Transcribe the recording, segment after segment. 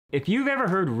If you've ever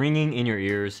heard ringing in your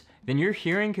ears, then your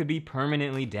hearing could be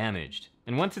permanently damaged.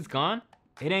 And once it's gone,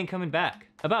 it ain't coming back.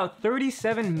 About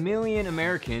 37 million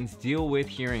Americans deal with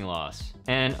hearing loss,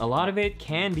 and a lot of it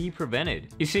can be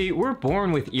prevented. You see, we're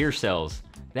born with ear cells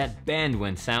that bend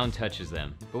when sound touches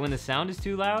them, but when the sound is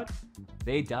too loud,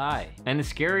 they die. And the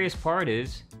scariest part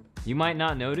is, you might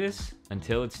not notice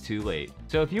until it's too late.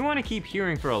 So if you want to keep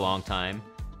hearing for a long time,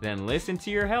 then listen to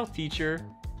your health teacher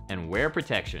and wear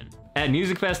protection. At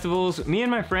music festivals, me and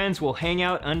my friends will hang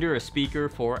out under a speaker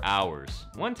for hours.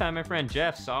 One time my friend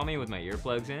Jeff saw me with my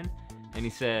earplugs in, and he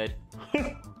said,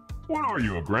 "What are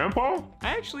you, a grandpa?" I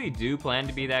actually do plan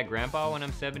to be that grandpa when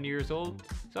I'm 70 years old,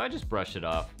 so I just brushed it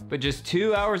off. But just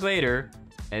 2 hours later,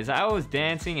 as I was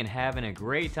dancing and having a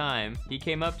great time, he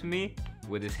came up to me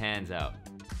with his hands out,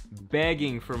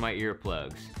 begging for my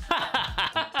earplugs.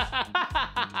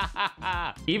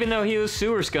 Even though he was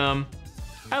sewer scum,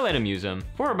 I let him use them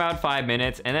for about 5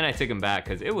 minutes, and then I took him back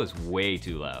because it was way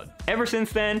too loud. Ever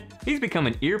since then, he's become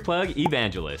an earplug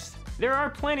evangelist. There are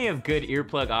plenty of good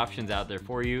earplug options out there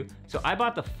for you, so I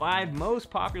bought the 5 most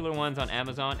popular ones on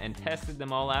Amazon and tested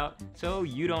them all out so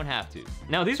you don't have to.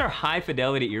 Now these are high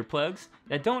fidelity earplugs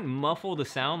that don't muffle the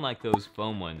sound like those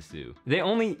foam ones do. They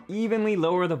only evenly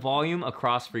lower the volume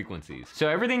across frequencies, so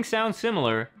everything sounds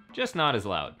similar, just not as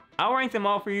loud. I'll rank them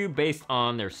all for you based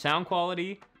on their sound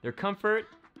quality, their comfort,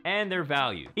 and their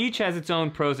value. Each has its own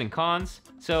pros and cons,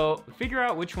 so figure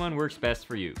out which one works best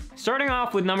for you. Starting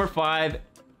off with number 5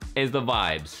 is the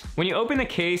vibes. When you open the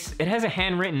case, it has a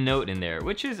handwritten note in there,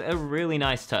 which is a really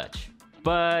nice touch.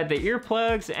 But the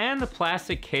earplugs and the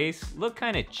plastic case look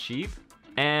kind of cheap,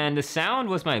 and the sound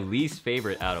was my least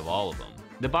favorite out of all of them.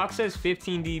 The box says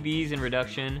 15 dBs in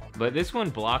reduction, but this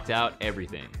one blocked out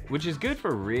everything, which is good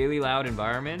for really loud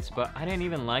environments, but I didn't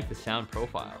even like the sound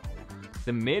profile.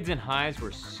 The mids and highs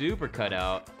were super cut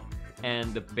out,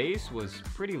 and the bass was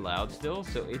pretty loud still,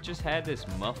 so it just had this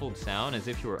muffled sound as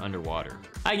if you were underwater.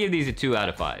 I give these a 2 out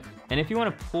of 5. And if you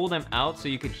want to pull them out so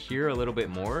you could hear a little bit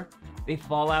more, they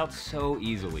fall out so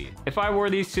easily. If I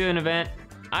wore these to an event,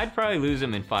 I'd probably lose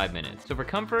them in 5 minutes. So for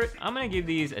comfort, I'm gonna give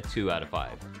these a 2 out of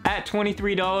 5. At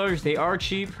 $23, they are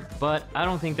cheap, but I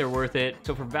don't think they're worth it.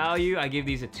 So for value, I give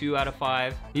these a 2 out of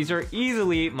 5. These are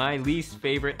easily my least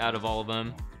favorite out of all of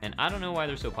them, and I don't know why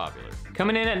they're so popular.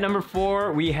 Coming in at number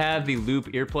 4, we have the loop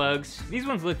earplugs. These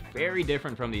ones look very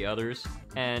different from the others,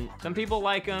 and some people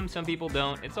like them, some people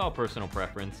don't. It's all personal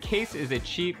preference. Case is a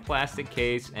cheap plastic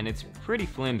case, and it's pretty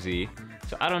flimsy,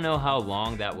 so I don't know how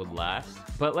long that would last.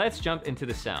 But let's jump into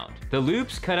the sound. The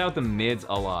loops cut out the mids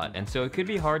a lot, and so it could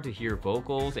be hard to hear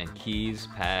vocals and keys,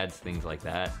 pads, things like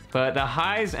that. But the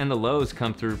highs and the lows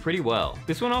come through pretty well.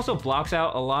 This one also blocks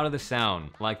out a lot of the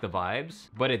sound, like the vibes,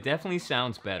 but it definitely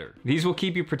sounds better. These will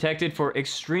keep you protected for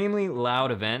extremely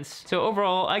loud events, so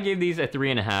overall, I give these a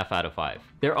 3.5 out of 5.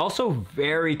 They're also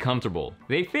very comfortable.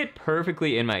 They fit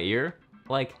perfectly in my ear,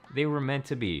 like they were meant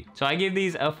to be. So I give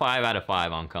these a 5 out of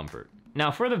 5 on comfort.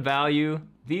 Now for the value,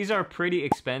 these are pretty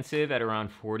expensive at around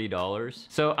 $40.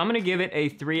 So I'm gonna give it a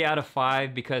 3 out of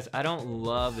 5 because I don't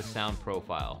love the sound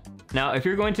profile. Now, if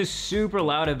you're going to super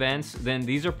loud events, then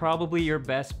these are probably your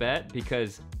best bet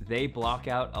because they block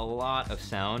out a lot of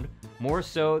sound, more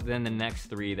so than the next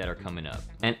 3 that are coming up.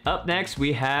 And up next,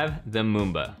 we have the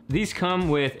Mumba. These come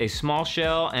with a small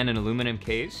shell and an aluminum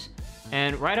case.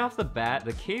 And right off the bat,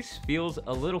 the case feels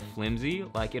a little flimsy,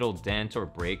 like it'll dent or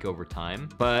break over time,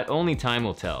 but only time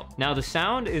will tell. Now the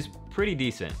sound is pretty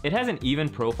decent. It has an even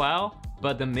profile,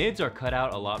 but the mids are cut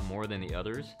out a lot more than the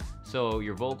others, so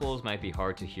your vocals might be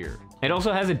hard to hear. It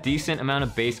also has a decent amount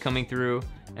of bass coming through,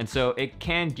 and so it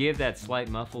can give that slight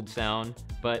muffled sound,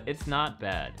 but it's not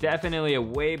bad. Definitely a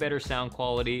way better sound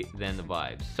quality than the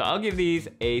vibes. So I'll give these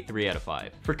a 3 out of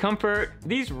 5. For comfort,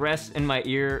 these rest in my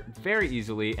ear very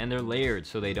easily and they're layered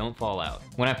so they don't fall out.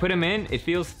 When I put them in, it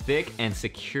feels thick and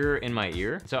secure in my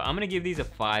ear. So I'm gonna give these a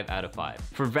 5 out of 5.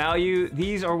 For value,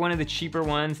 these are one of the cheaper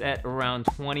ones at around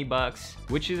 20 bucks,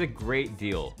 which is a great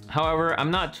deal. However,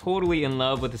 I'm not totally in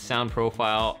love with the sound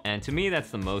profile, and to me, that's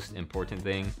the most important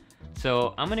thing.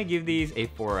 So I'm gonna give these a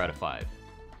 4 out of 5.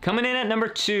 Coming in at number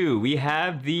 2, we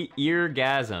have the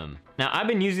Eargasm. Now I've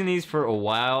been using these for a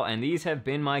while and these have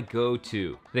been my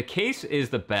go-to. The case is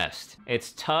the best.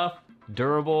 It's tough,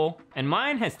 durable, and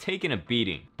mine has taken a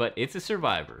beating, but it's a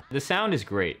survivor. The sound is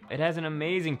great. It has an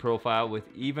amazing profile with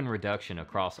even reduction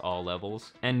across all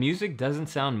levels, and music doesn't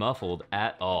sound muffled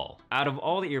at all. Out of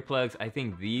all the earplugs, I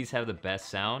think these have the best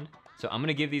sound, so I'm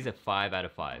gonna give these a 5 out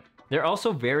of 5. They're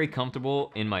also very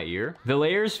comfortable in my ear. The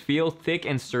layers feel thick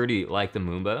and sturdy like the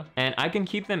Mumba, and I can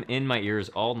keep them in my ears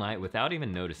all night without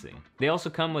even noticing. They also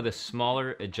come with a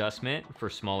smaller adjustment for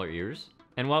smaller ears.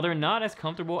 And while they're not as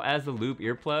comfortable as the loop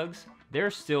earplugs,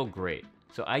 they're still great.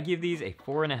 So I give these a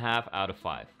 4.5 out of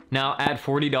 5. Now at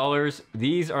 $40,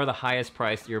 these are the highest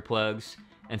priced earplugs.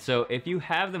 And so if you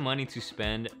have the money to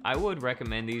spend, I would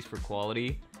recommend these for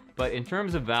quality. But in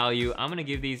terms of value, I'm gonna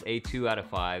give these a 2 out of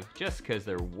 5 just because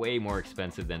they're way more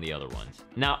expensive than the other ones.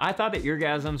 Now I thought that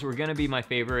Eargasms were gonna be my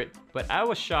favorite, but I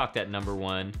was shocked at number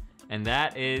 1, and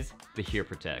that is the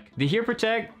Hearprotek. The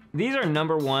Hearprotek, these are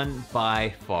number 1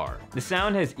 by far. The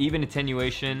sound has even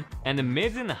attenuation, and the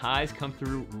mids and the highs come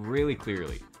through really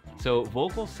clearly. So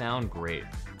vocals sound great.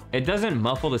 It doesn't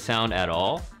muffle the sound at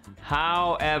all.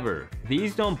 However,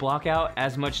 these don't block out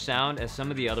as much sound as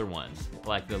some of the other ones,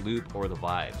 like the loop or the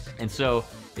vibes. And so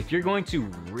if you're going to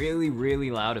really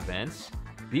loud events,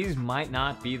 these might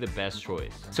not be the best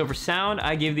choice. So for sound,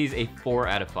 I give these a 4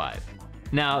 out of 5.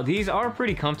 Now, these are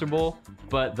pretty comfortable,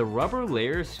 but the rubber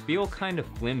layers feel kind of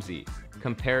flimsy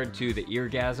compared to the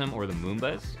Eargasm or the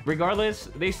Mumbas. Regardless,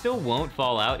 they still won't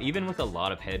fall out even with a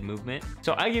lot of head movement.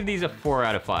 So I give these a 4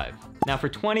 out of 5. Now for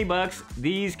 20 bucks,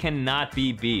 these cannot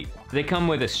be beat. They come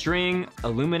with a string,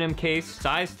 aluminum case,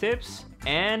 size tips,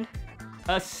 and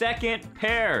a second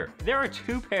pair. There are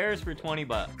 2 pairs for 20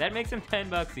 bucks. That makes them 10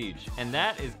 bucks each, and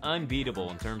that is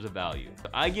unbeatable in terms of value. So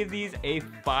I give these a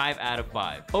 5 out of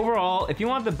 5. Overall, if you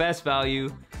want the best value,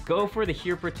 go for the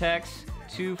Hearproteks,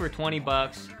 2 for 20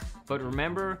 bucks. But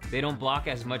remember, they don't block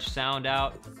as much sound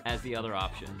out as the other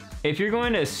options. If you're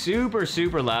going to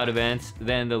super loud events,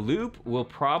 then the loop will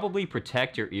probably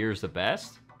protect your ears the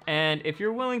best. And if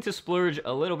you're willing to splurge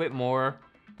a little bit more,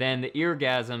 then the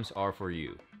Eargasms are for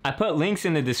you. I put links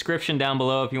in the description down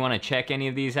below if you want to check any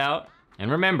of these out.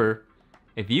 And remember,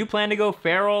 if you plan to go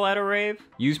feral at a rave,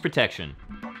 use protection.